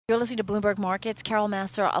You're listening to Bloomberg Markets. Carol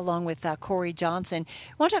Massar along with Cory Johnson.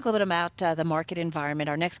 I want to talk a little bit about the market environment.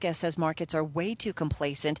 Our next guest says markets are way too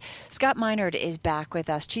complacent. Scott Meinert is back with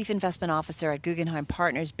us, Chief Investment Officer at Guggenheim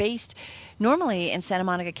Partners, based normally in Santa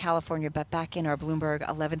Monica, California, but back in our Bloomberg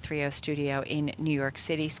 1130 studio in New York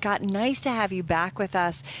City. Scott, nice to have you back with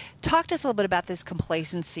us. Talk to us a little bit about this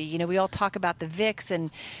complacency. You know, we all talk about the VIX,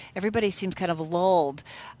 and everybody seems kind of lulled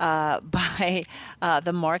by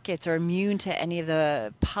the markets or immune to any of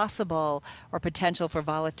the possible or potential for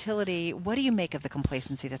volatility. What do you make of the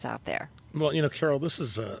complacency that's out there? Well, you know, Carol, this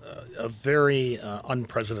is a very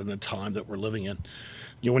unprecedented time that we're living in.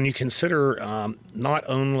 You know, when you consider not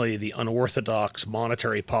only the unorthodox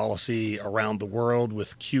monetary policy around the world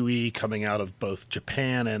with QE coming out of both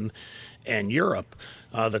Japan and Europe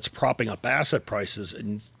that's propping up asset prices,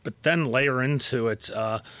 but then layer into it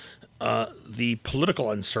the political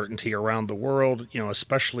uncertainty around the world, you know,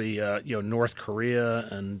 especially North Korea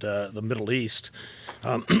and the Middle East.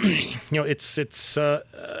 You know, it's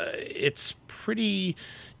pretty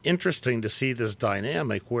interesting to see this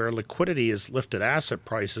dynamic where liquidity has lifted asset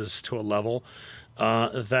prices to a level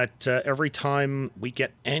that every time we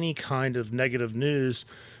get any kind of negative news,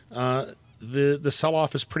 the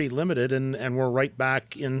sell-off is pretty limited, and we're right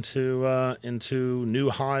back into new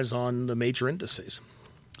highs on the major indices.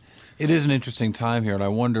 It is an interesting time here, and I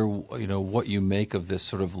wonder, you know, what you make of this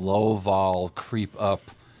sort of low vol creep up.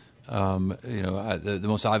 The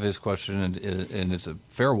most obvious question, and it's a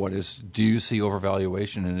fair one, is: do you see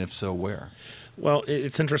overvaluation, and if so, where? Well,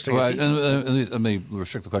 it's interesting. Well, let me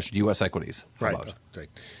restrict the question to U.S. equities. Right.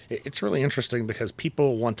 It's really interesting because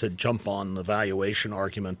people want to jump on the valuation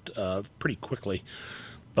argument pretty quickly.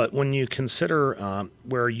 But when you consider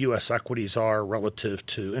where U.S. equities are relative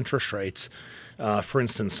to interest rates, for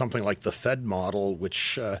instance, something like the Fed model,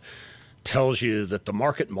 which tells you that the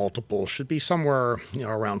market multiple should be somewhere, you know,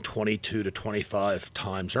 around 22 to 25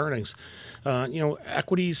 times earnings.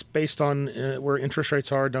 Equities based on where interest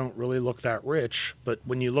rates are don't really look that rich. But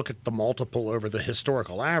when you look at the multiple over the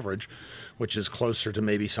historical average, which is closer to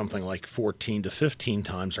maybe something like 14 to 15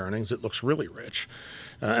 times earnings, it looks really rich.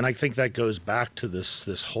 And I think that goes back to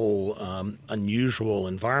this whole unusual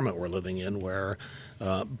environment we're living in where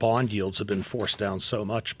bond yields have been forced down so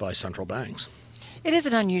much by central banks. It is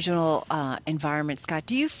an unusual environment, Scott.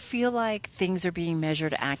 Do you feel like things are being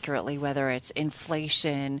measured accurately, whether it's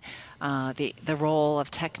inflation, the role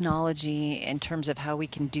of technology in terms of how we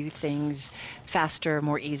can do things faster,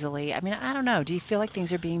 more easily? I mean, I don't know. Do you feel like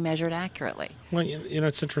things are being measured accurately? Well, you know,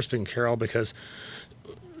 it's interesting, Carol, because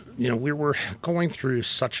you know, we were going through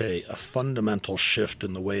such a fundamental shift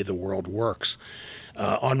in the way the world works.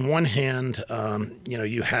 On one hand,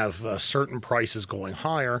 you have certain prices going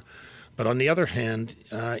higher, but on the other hand,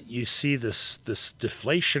 you see this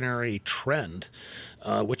deflationary trend,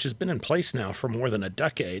 which has been in place now for more than a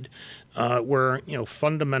decade, where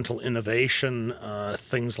fundamental innovation,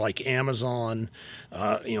 things like Amazon,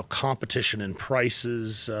 competition in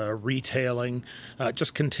prices, retailing,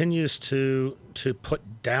 just continues to put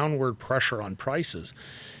downward pressure on prices.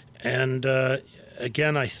 And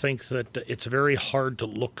again, I think that it's very hard to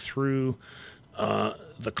look through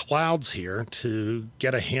the clouds here to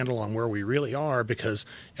get a handle on where we really are, because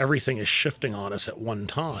everything is shifting on us at one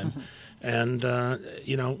time. And,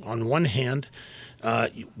 on one hand,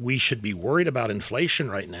 we should be worried about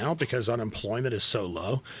inflation right now because unemployment is so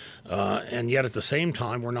low. And yet at the same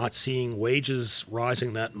time, we're not seeing wages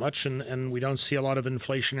rising that much, and we don't see a lot of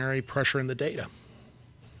inflationary pressure in the data.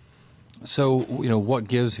 So, what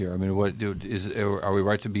gives here? I mean, are we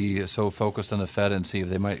right to be so focused on the Fed and see if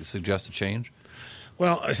they might suggest a change?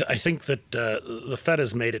 Well, I think that the Fed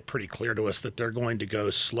has made it pretty clear to us that they're going to go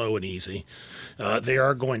slow and easy. They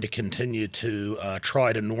are going to continue to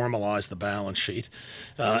try to normalize the balance sheet,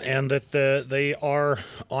 and that they are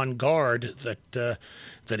on guard that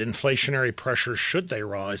inflationary pressures, should they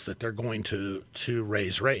rise, that they're going to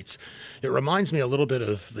raise rates. It reminds me a little bit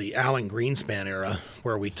of the Alan Greenspan era,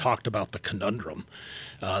 where we talked about the conundrum.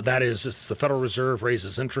 That is, as the Federal Reserve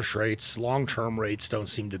raises interest rates, long-term rates don't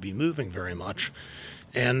seem to be moving very much.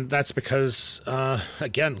 And that's because,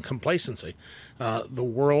 again, complacency. The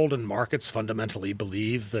world and markets fundamentally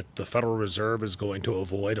believe that the Federal Reserve is going to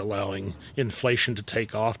avoid allowing inflation to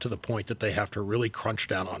take off to the point that they have to really crunch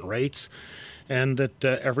down on rates, and that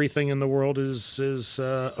everything in the world is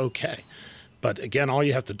okay. But again, all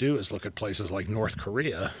you have to do is look at places like North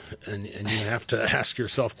Korea, and you have to ask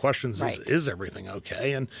yourself questions: right. Is everything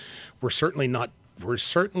okay? And we're certainly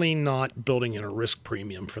not building in a risk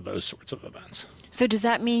premium for those sorts of events. So does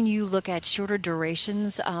that mean you look at shorter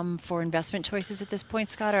durations for investment choices at this point,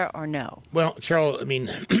 Scott, or no? Well, Carol, I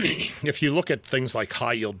mean, if you look at things like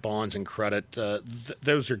high yield bonds and credit,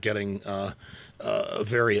 those are getting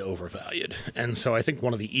very overvalued. And so I think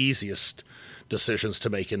one of the easiest decisions to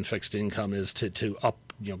make in fixed income is to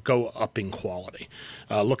go up in quality.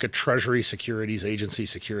 Look at Treasury securities, agency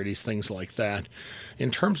securities, things like that.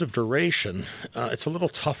 In terms of duration, it's a little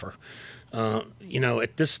tougher.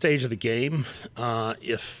 At this stage of the game,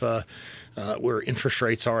 if where interest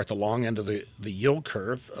rates are at the long end of the yield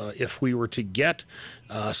curve, if we were to get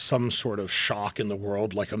some sort of shock in the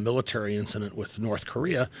world, like a military incident with North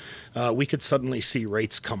Korea, we could suddenly see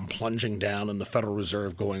rates come plunging down and the Federal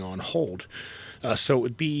Reserve going on hold. So it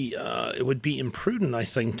would be imprudent, I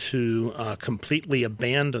think, to completely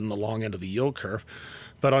abandon the long end of the yield curve.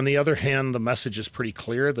 But on the other hand, the message is pretty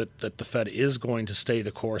clear that the Fed is going to stay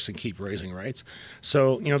the course and keep raising rates.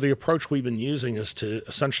 So, the approach we've been using is to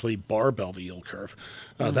essentially barbell the yield curve.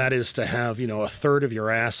 That is to have, a third of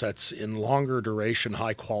your assets in longer duration,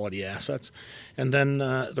 high quality assets, and then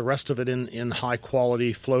the rest of it in high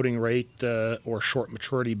quality floating rate or short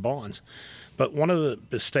maturity bonds. But one of the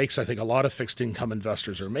mistakes I think a lot of fixed income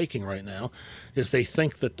investors are making right now is they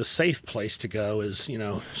think that the safe place to go is,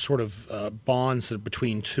 sort of bonds that are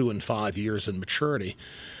between 2 and 5 years in maturity.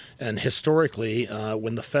 And historically,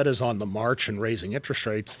 when the Fed is on the march and raising interest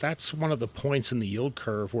rates, that's one of the points in the yield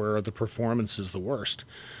curve where the performance is the worst.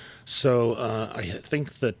 So I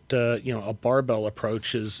think that a barbell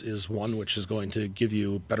approach is one which is going to give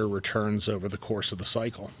you better returns over the course of the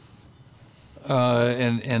cycle.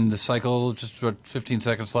 And the cycle, just about 15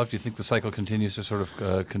 seconds left. Do you think the cycle continues to sort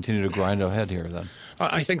of continue to grind ahead here then?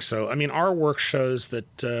 I think so. I mean, our work shows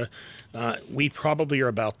that we probably are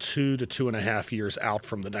about 2 to 2.5 years out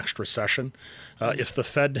from the next recession. If the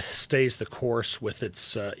Fed stays the course with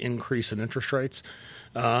its increase in interest rates,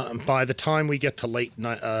 by the time we get to late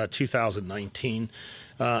 2019,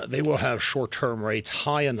 they will have short-term rates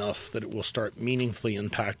high enough that it will start meaningfully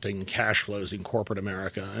impacting cash flows in corporate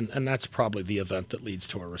America, and that's probably the event that leads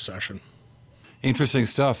to a recession. Interesting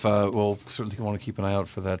stuff. We'll certainly want to keep an eye out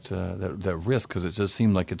for that risk, because it does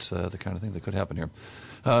seem like it's the kind of thing that could happen here.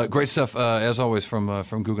 Great stuff, as always,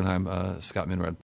 from Guggenheim, Scott Minrad.